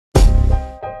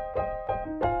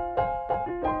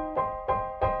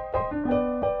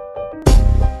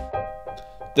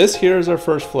This here is our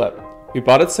first flip. We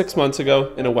bought it 6 months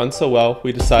ago and it went so well,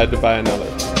 we decided to buy another.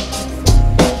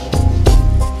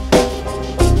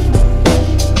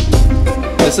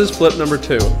 This is flip number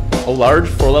 2, a large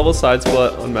 4-level side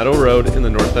split on Meadow Road in the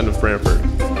north end of Brantford.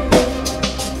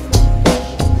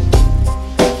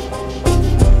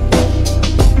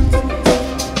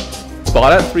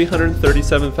 Bought at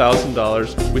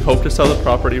 $337,000, we hope to sell the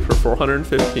property for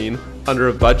 $415,000 under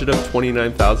a budget of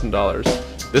 $29,000.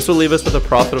 This will leave us with a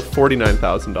profit of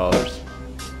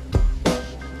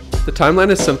 $49,000. The timeline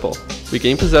is simple. We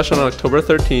gain possession on October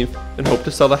 13th and hope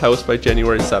to sell the house by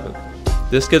January 7th.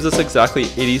 This gives us exactly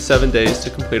 87 days to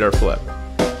complete our flip.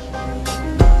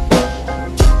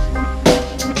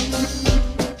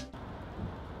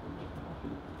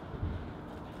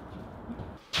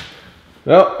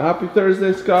 Well, happy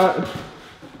Thursday, Scott.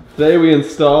 Today we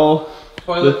install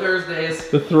Toilet Thursdays.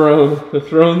 The throne. The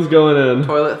throne's going in.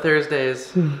 Toilet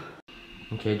Thursdays.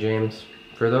 Okay, James.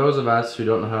 For those of us who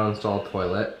don't know how to install a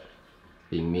toilet,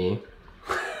 being me,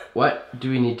 what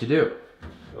do we need to do?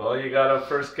 Well, you gotta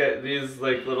first get these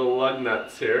like little lug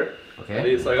nuts here.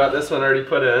 Okay. So I got this one already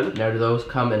put in. Now, do those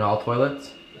come in all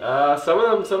toilets?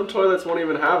 Some toilets won't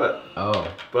even have it. Oh.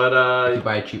 But if you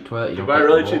buy a cheap toilet, you don't buy a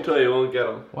really cheap toilet, you won't get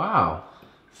them. Wow.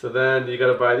 So then you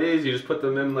gotta buy these. You just put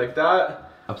them in like that.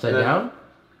 Upside down?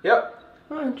 Yep.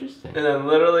 Oh, interesting. And then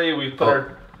literally we put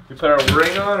our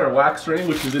ring on, our wax ring,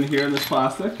 which is in here in this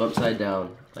plastic. Upside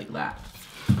down, like that.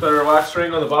 Put our wax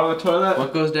ring on the bottom of the toilet.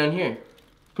 What goes down here?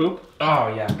 Poop.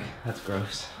 Oh, yuck. That's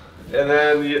gross. And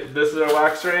then this is our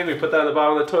wax ring. We put that on the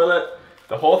bottom of the toilet.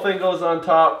 The whole thing goes on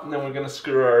top, and then we're gonna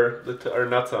screw our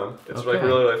nuts on. It's like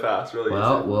really fast, really easy.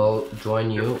 Well, we'll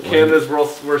join you. Canada's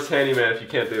worst handyman if you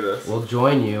can't do this. We'll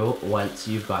join you once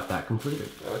you've got that completed.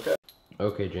 Okay.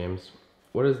 Okay, James.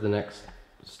 What is the next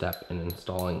step in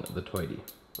installing the toity?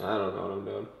 I don't know what I'm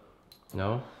doing.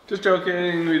 No? Just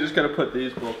joking. We just gotta put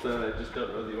these bolts in. I just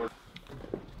don't know the order.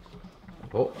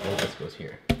 Oh, this goes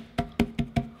here.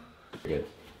 Good.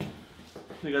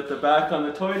 We got the back on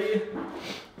the toity.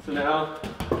 So now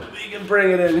we can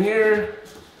bring it in here,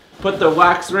 put the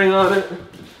wax ring on it.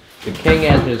 The king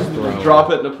and his throne. Drop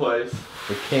it into place.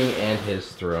 The king and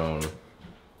his throne.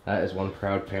 That is one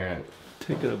proud parent.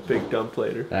 Taking a big dump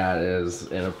later. That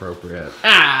is inappropriate.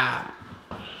 Ah!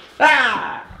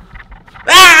 Ah!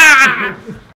 Ah!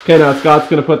 Okay, now Scott's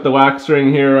gonna put the wax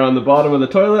ring here on the bottom of the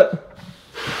toilet.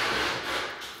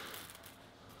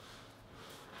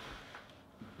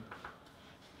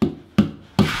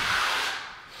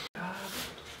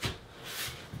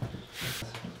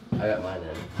 I got mine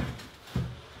in.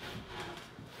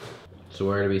 So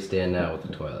where do we stand now with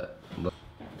the toilet?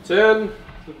 It's in,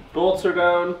 the bolts are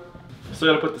down.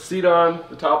 Still gotta put the seat on,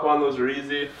 the top on, those are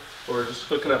easy. We're just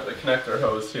hooking up the connector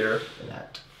hose here.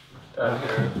 Down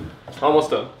here.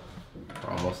 Almost done.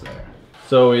 We're almost there.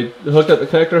 So we hooked up the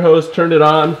connector hose, turned it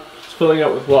on, it's filling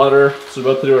up with water, so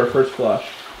we're about to do our first flush.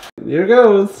 Here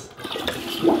goes.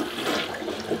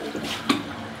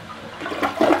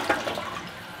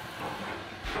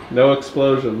 No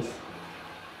explosions.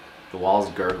 The wall's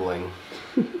gurgling.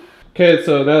 Okay,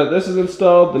 so now that this is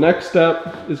installed, the next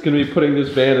step is going to be putting this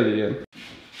vanity in.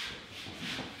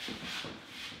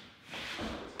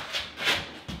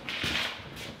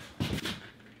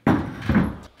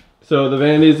 So the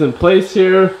vanity's in place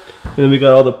here, and then we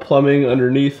got all the plumbing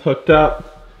underneath hooked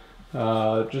up.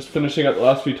 Just finishing up the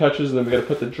last few touches, and then we got to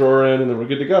put the drawer in, and then we're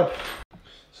good to go.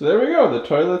 So there we go, the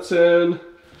toilet's in,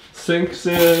 sink's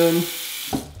in,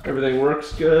 everything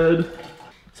works good.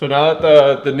 So now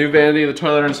that the new vanity and the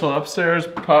toilet are installed upstairs,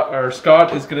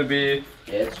 Scott is going to be...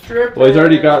 It's dripping. Well, he's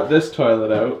already got this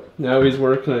toilet out. Now he's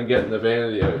working on getting the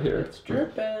vanity out here. It's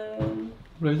dripping.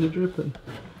 Why is it dripping?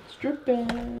 It's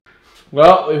dripping.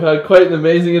 Well, we've had quite an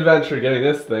amazing adventure getting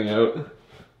this thing out.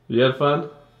 You had fun?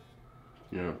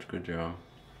 Yeah, it's a good job.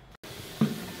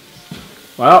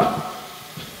 Well,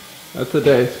 that's the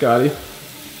day, Scotty.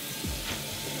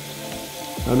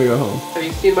 Time to go home. Have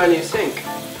you seen my new sink?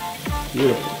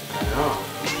 Beautiful. I know.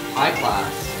 High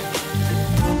class.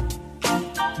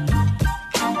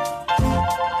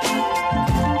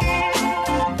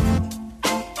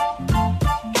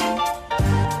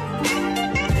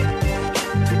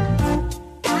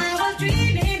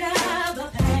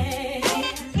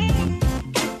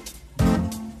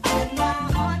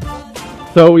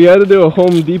 So we had to do a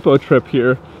Home Depot trip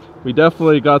here. We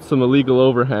definitely got some illegal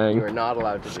overhang. You are not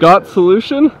allowed to. Scott's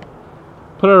solution?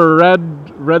 Put a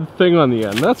red thing on the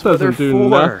end. That doesn't do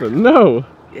nothing. No.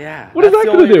 Yeah. What is that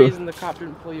gonna do? That's the only reason the cop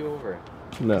didn't pull you over.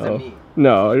 No.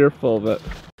 No, you're full of it.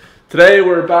 Today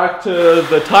we're back to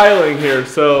the tiling here,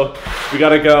 so we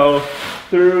gotta go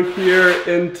through here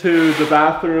into the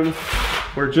bathroom.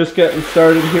 We're just getting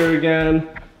started here again.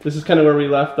 This is kind of where we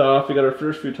left off. We got our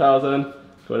first few tiles in,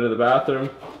 go into the bathroom.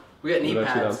 We got knee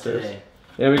pads today.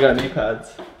 And we got knee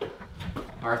pads.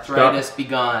 Arthritis be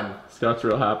gone. Scott's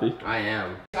real happy. I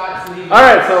am.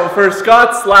 Alright, so for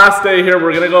Scott's last day here,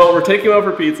 we're taking him out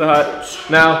for Pizza Hut.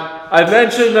 Now, I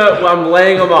mentioned that I'm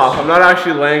laying him off. I'm not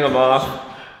actually laying him off.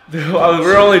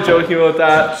 We're only joking about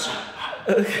that.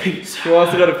 He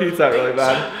wants to go to Pizza Hut really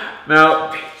bad.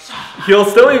 Now, he'll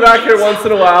still be back here once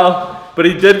in a while, but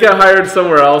he did get hired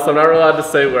somewhere else. I'm not really allowed to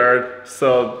say where,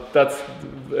 so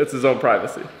it's his own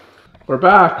privacy. We're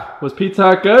back. Was Pizza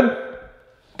Hut good?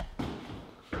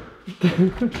 He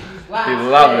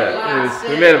loved it.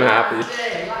 We made him happy.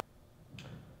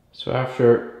 So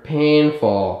after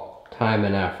painful time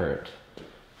and effort,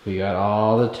 we got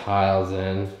all the tiles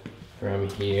in from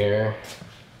here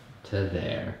to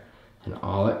there. And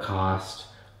all it cost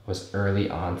was early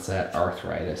onset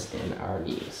arthritis in our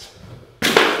knees.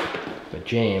 But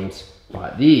James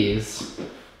bought these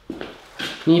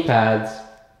knee pads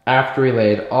after we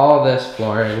laid all this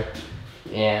flooring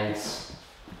and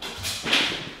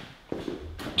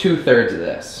 2/3 of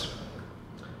this.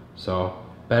 So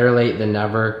better late than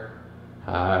never.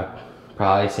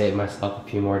 Probably saved myself a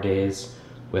few more days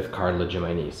with cartilage in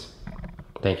my knees.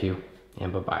 Thank you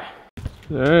and bye-bye.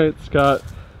 All right, Scott,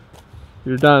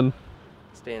 you're done.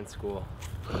 Stay in school.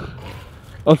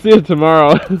 I'll see you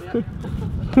tomorrow.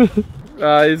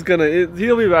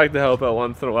 He'll be back to help out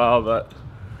once in a while, but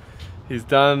he's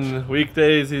done.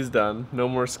 Weekdays, he's done. No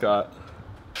more Scott.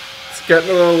 It's getting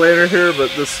a little later here,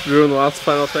 but just doing the last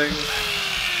final thing.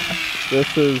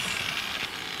 This is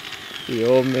the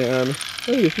old man.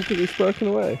 Oh, you should be sparking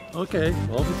away. Okay,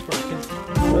 I'll be sparking.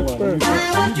 Let's spark.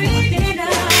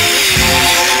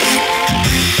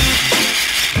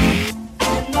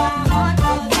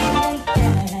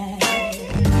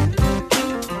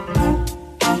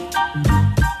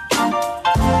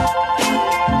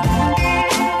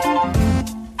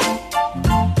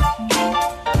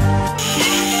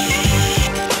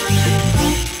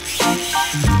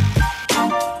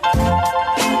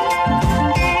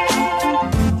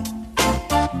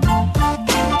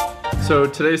 So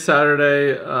today's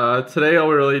Saturday. Today all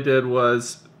we really did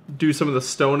was do some of the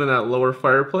stone in that lower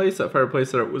fireplace. That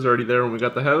fireplace that was already there when we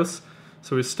got the house.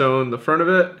 So we stoned the front of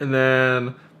it, and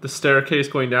then the staircase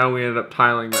going down, we ended up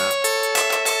tiling that.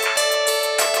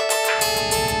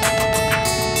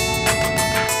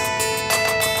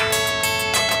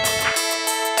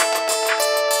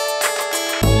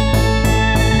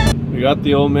 We got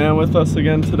the old man with us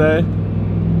again today.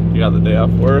 He got the day off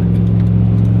work.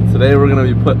 Today we're going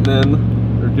to be putting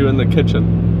in, or doing the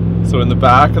kitchen. So in the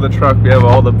back of the truck we have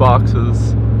all the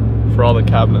boxes for all the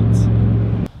cabinets.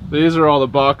 These are all the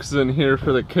boxes in here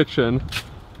for the kitchen,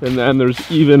 and then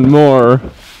there's even more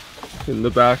in the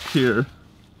back here.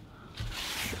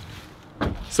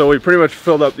 So we pretty much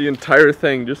filled up the entire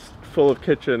thing just full of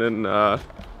kitchen and got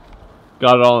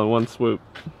it all in one swoop.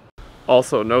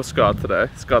 Also, no Scott today.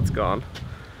 Scott's gone.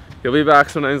 He'll be back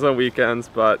sometimes on weekends,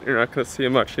 but you're not going to see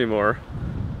him much anymore.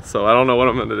 So I don't know what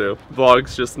I'm gonna do.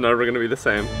 Vlog's just never gonna be the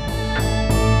same.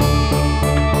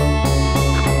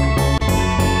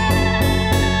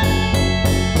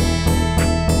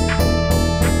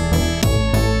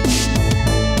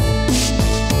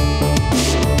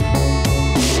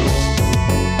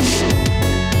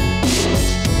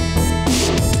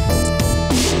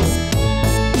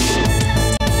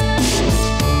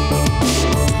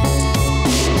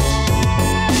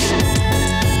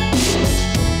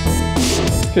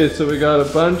 Okay, so we got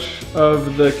a bunch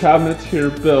of the cabinets here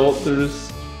built. They're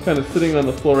just kind of sitting on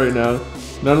the floor right now.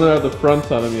 None of them have the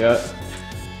fronts on them yet,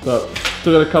 but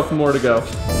still got a couple more to go.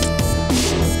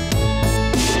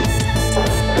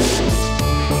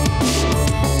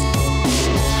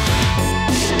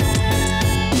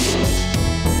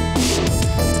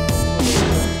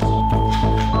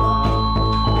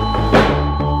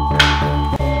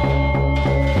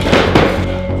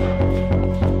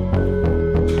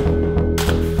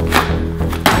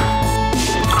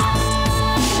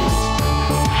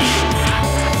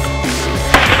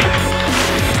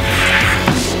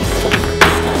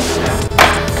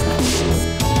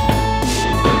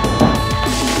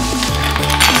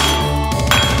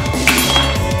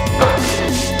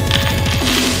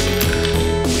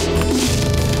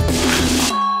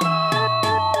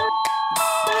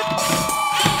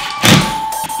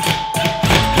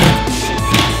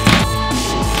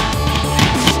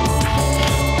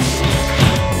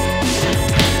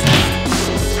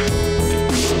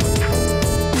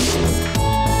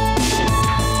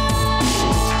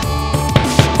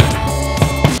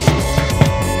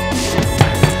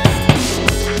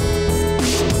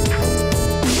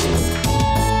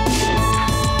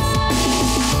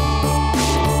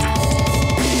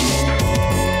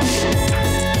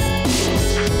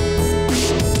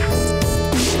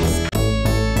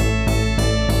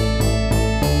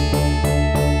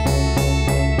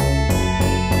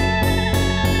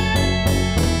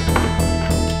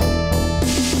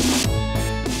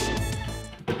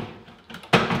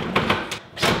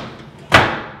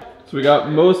 So we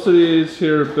got most of these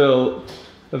here built.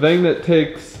 The thing that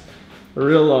takes a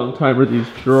real long time are these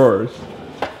drawers.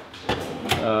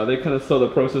 They kind of slow the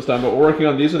process down, but we're working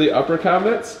on, these are the upper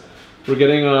cabinets. We're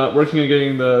getting working on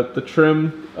getting the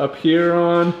trim up here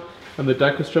on, and the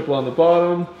deca strip along the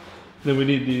bottom. Then we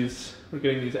need these, we're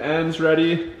getting these ends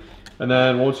ready. And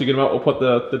then once you get them out, we'll put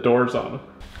the doors on.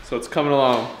 So it's coming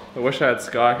along. I wish I had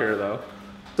Scott here though.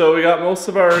 So we got most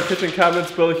of our kitchen cabinets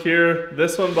built here.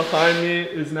 This one behind me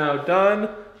is now done.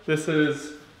 This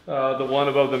is the one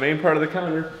above the main part of the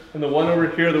counter. And the one over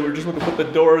here that we're just going to put the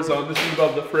doors on, this is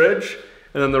above the fridge.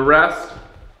 And then the rest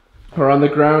are on the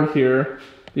ground here.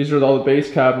 These are all the base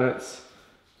cabinets.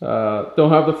 Don't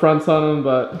have the fronts on them,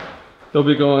 but they'll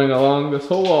be going along this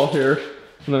whole wall here.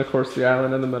 And then of course the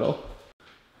island in the middle.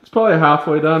 It's probably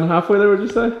halfway done. Halfway there, would you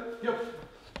say? Yep.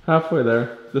 Halfway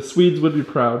there. The Swedes would be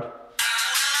proud.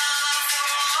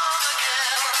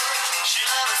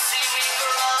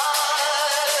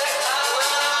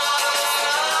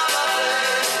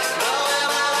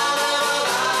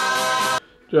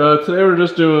 Today we're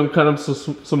just doing kind of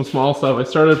some small stuff. I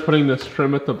started putting this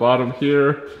trim at the bottom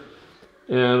here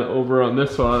and over on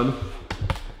this one.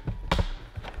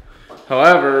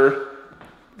 However,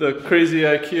 the crazy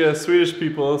IKEA Swedish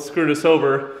people screwed us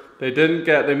over. They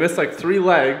missed like 3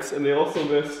 legs, and they also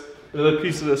missed another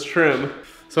piece of this trim.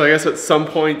 So I guess at some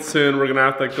point soon we're gonna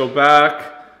have to go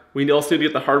back. We also need to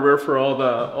get the hardware for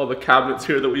all the cabinets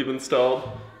here that we've installed.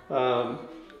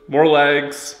 More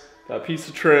legs, that piece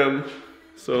of trim.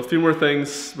 So a few more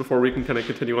things before we can kind of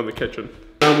continue on the kitchen.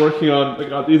 I'm working on, I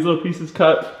got these little pieces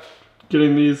cut,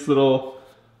 getting these little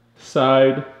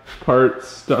side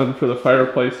parts done for the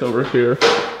fireplace over here.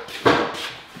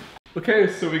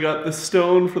 Okay, so we got the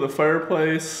stone for the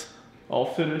fireplace all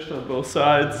finished on both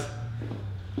sides.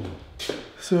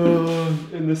 So,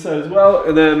 and this side as well.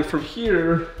 And then from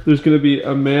here, there's gonna be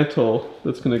a mantle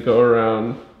that's gonna go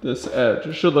around this edge.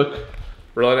 It should look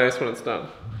really nice when it's done.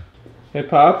 Hey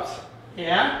Pops?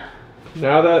 Yeah?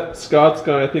 Now that Scott's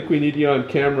gone, I think we need you on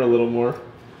camera a little more.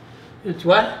 It's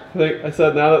what? I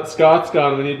said now that Scott's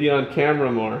gone, we need you on camera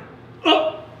more.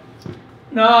 Oh!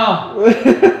 No!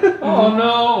 Oh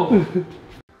no!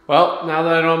 Well, now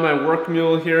that I don't have my work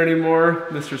mule here anymore,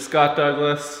 Mr. Scott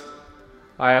Douglas,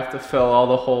 I have to fill all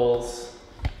the holes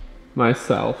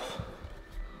myself.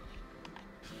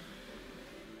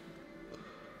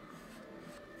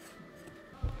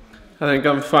 I think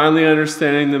I'm finally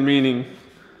understanding the meaning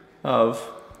of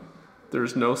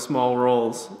there's no small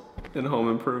roles in home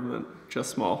improvement, just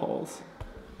small holes.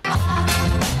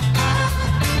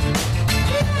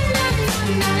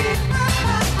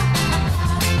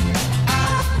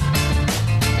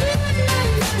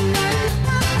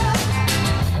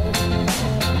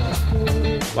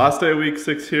 Last day of week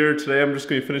 6 here. Today I'm just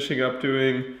going to be finishing up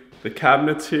doing the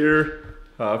cabinets here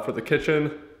for the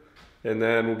kitchen. And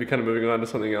then we'll be kind of moving on to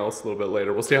something else a little bit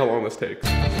later. We'll see how long this takes.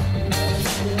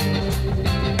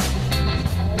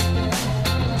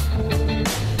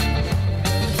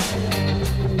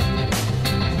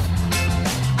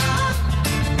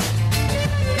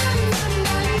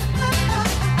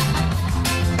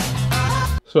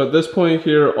 So at this point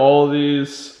here, all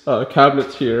these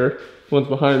cabinets here, ones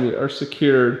behind me, are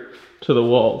secured to the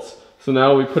walls. So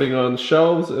now we're putting on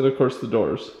shelves and of course the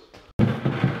doors.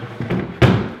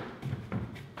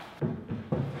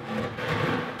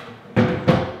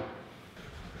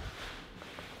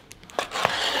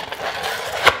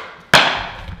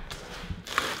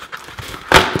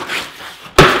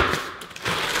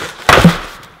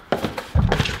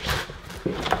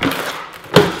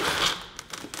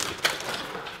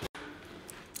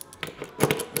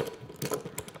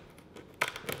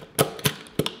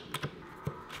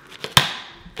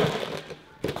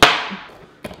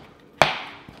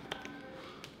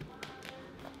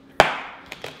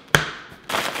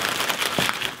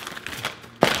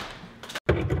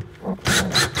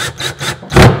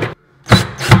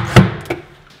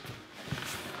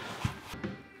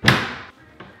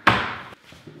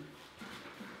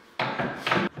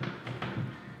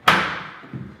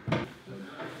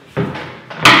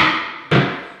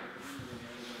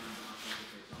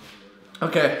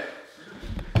 Okay.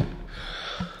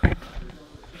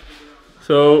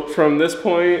 So from this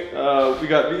point, we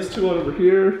got these two over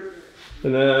here,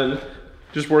 and then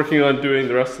just working on doing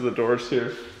the rest of the doors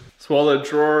here. So all the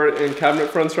drawer and cabinet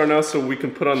fronts are now, so we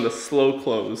can put on the slow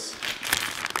close.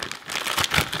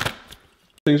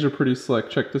 Things are pretty slick.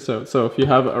 Check this out. So if you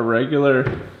have a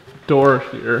regular door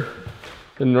here,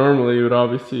 then normally you would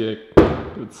obviously it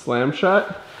would slam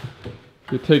shut.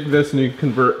 You take this and you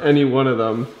convert any one of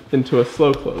them into a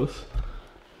slow close.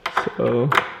 So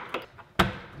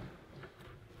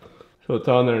So it's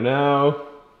on there now.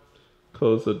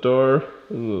 Close the door.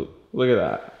 And look at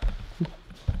that.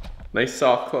 Nice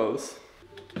soft close.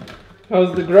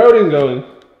 How's the grouting going?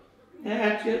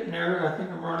 Yeah, it's getting there. I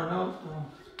think I'm running out now.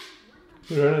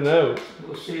 You're running out.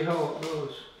 We'll see how it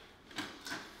goes.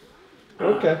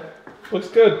 Okay. Looks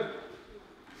good.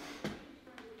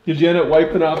 Did you end up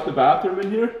wiping off the bathroom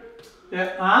in here?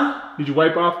 Yeah, huh? Did you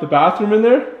wipe off the bathroom in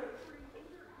there?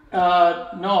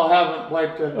 No, I haven't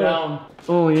wiped it down.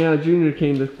 Oh yeah, Junior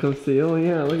came to come see. Oh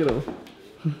yeah, look at him.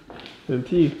 Them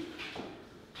teeth.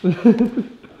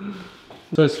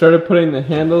 So I started putting the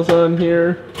handles on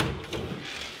here.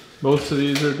 Most of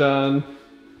these are done.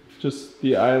 Just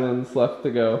the islands left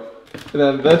to go. And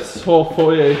then this whole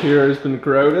foyer here has been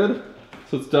grouted.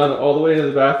 So it's done all the way to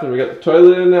the bathroom. We got the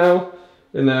toilet in now.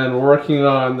 And then we're working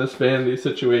on this vanity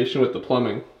situation with the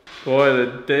plumbing. Boy,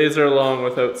 the days are long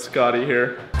without Scotty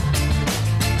here.